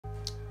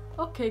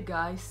Okay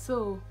guys,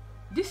 so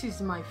this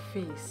is my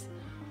face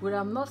where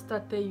I'm not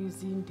started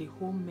using the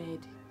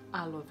homemade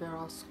aloe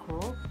vera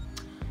scrub.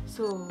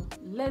 So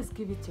let's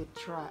give it a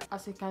try.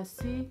 As you can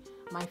see,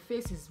 my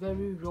face is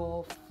very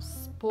rough,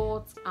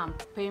 spots and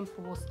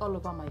pimples all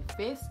over my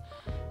face.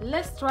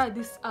 Let's try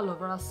this aloe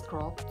vera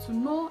scrub to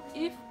know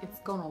if it's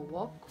gonna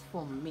work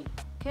for me.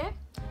 Okay,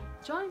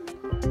 join me.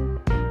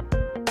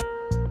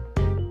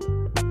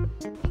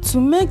 To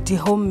make the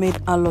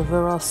homemade aloe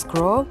vera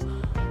scrub,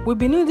 we'll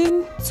be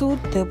needing 2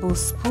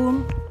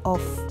 tablespoons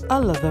of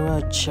aloe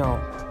vera gel,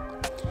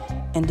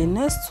 and the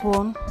next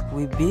one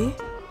will be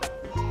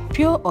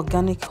pure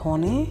organic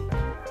honey,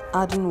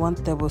 adding 1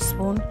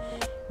 tablespoon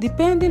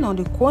depending on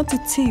the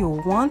quantity you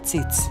want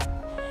it.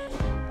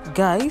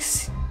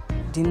 Guys,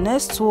 the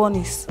next one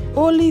is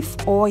olive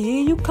oil.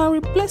 You can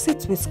replace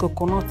it with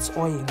coconut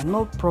oil,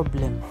 no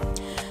problem.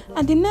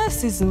 And the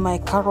next is my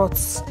carrot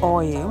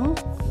oil.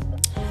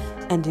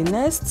 And the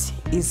next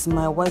is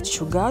my white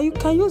sugar. You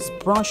can use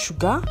brown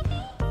sugar.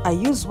 I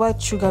use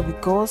white sugar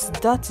because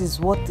that is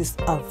what is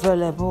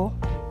available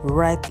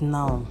right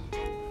now.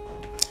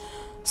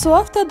 So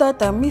after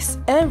that, I mix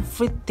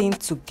everything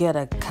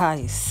together,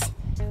 guys.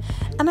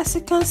 And as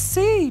you can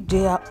see,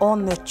 they are all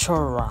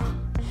natural.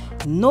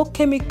 No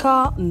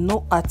chemical,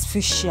 no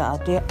artificial.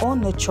 They are all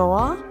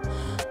natural.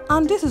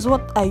 And this is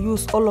what I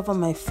use all over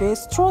my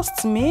face.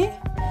 Trust me,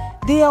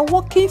 they are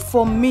working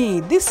for me.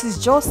 This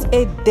is just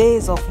 8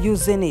 days of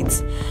using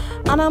it,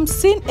 and I'm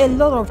seeing a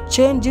lot of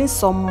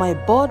changes on my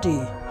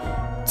body.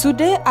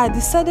 Today I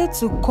decided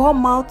to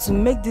come out to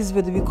make this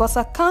video because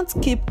I can't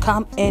keep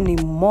calm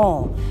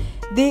anymore.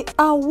 They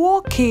are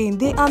working.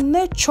 They are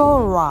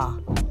natural.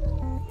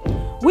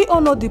 We all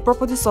know the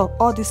properties of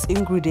all these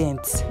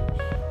ingredients.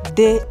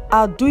 They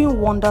are doing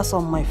wonders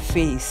on my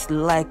face.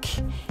 Like,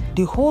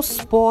 the whole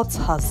spot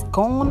has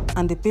gone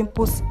and the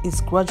pimples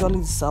is gradually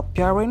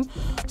disappearing.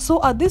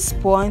 So at this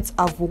point,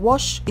 I've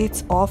washed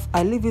it off.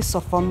 I leave it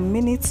for a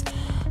minute.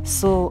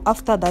 So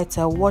after that,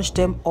 I wash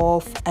them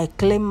off. I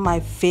clean my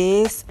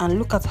face, and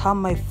look at how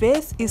my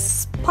face is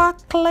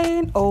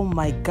sparkling. Oh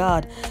my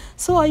god.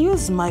 So I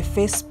use my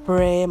face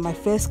spray, my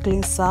face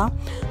cleanser,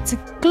 to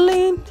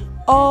clean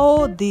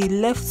all the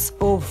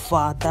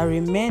leftover, the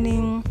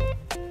remaining.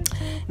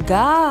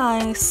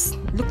 Guys,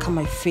 look at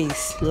my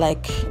face.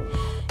 Like,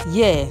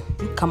 yeah,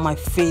 look at my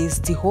face.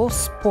 The whole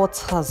spot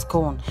has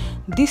gone.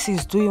 This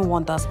is doing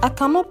wonders. I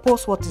cannot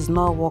post what is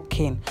not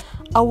working.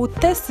 I will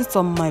test it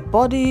on my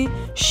body,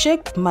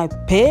 shake my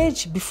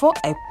page before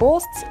I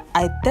post.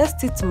 I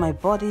test it on my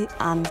body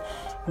and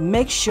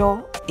make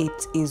sure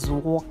it is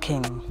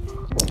working.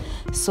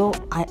 So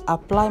I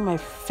apply my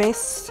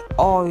face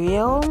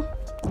oil.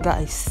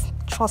 Guys,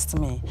 trust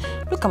me.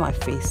 Look at my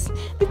face.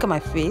 Look at my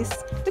face.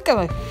 Look at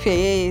my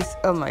face.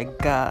 Oh my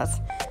god.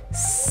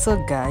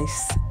 So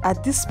guys,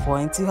 at this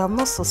point, you have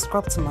not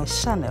subscribed to my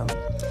channel.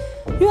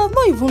 You have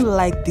not even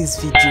liked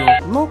this video.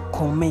 No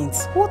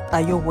comments. What are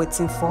you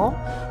waiting for?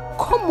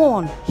 Come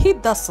on,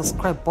 hit that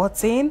subscribe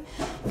button,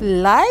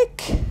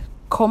 like,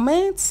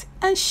 comment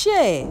and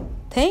share.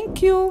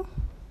 Thank you.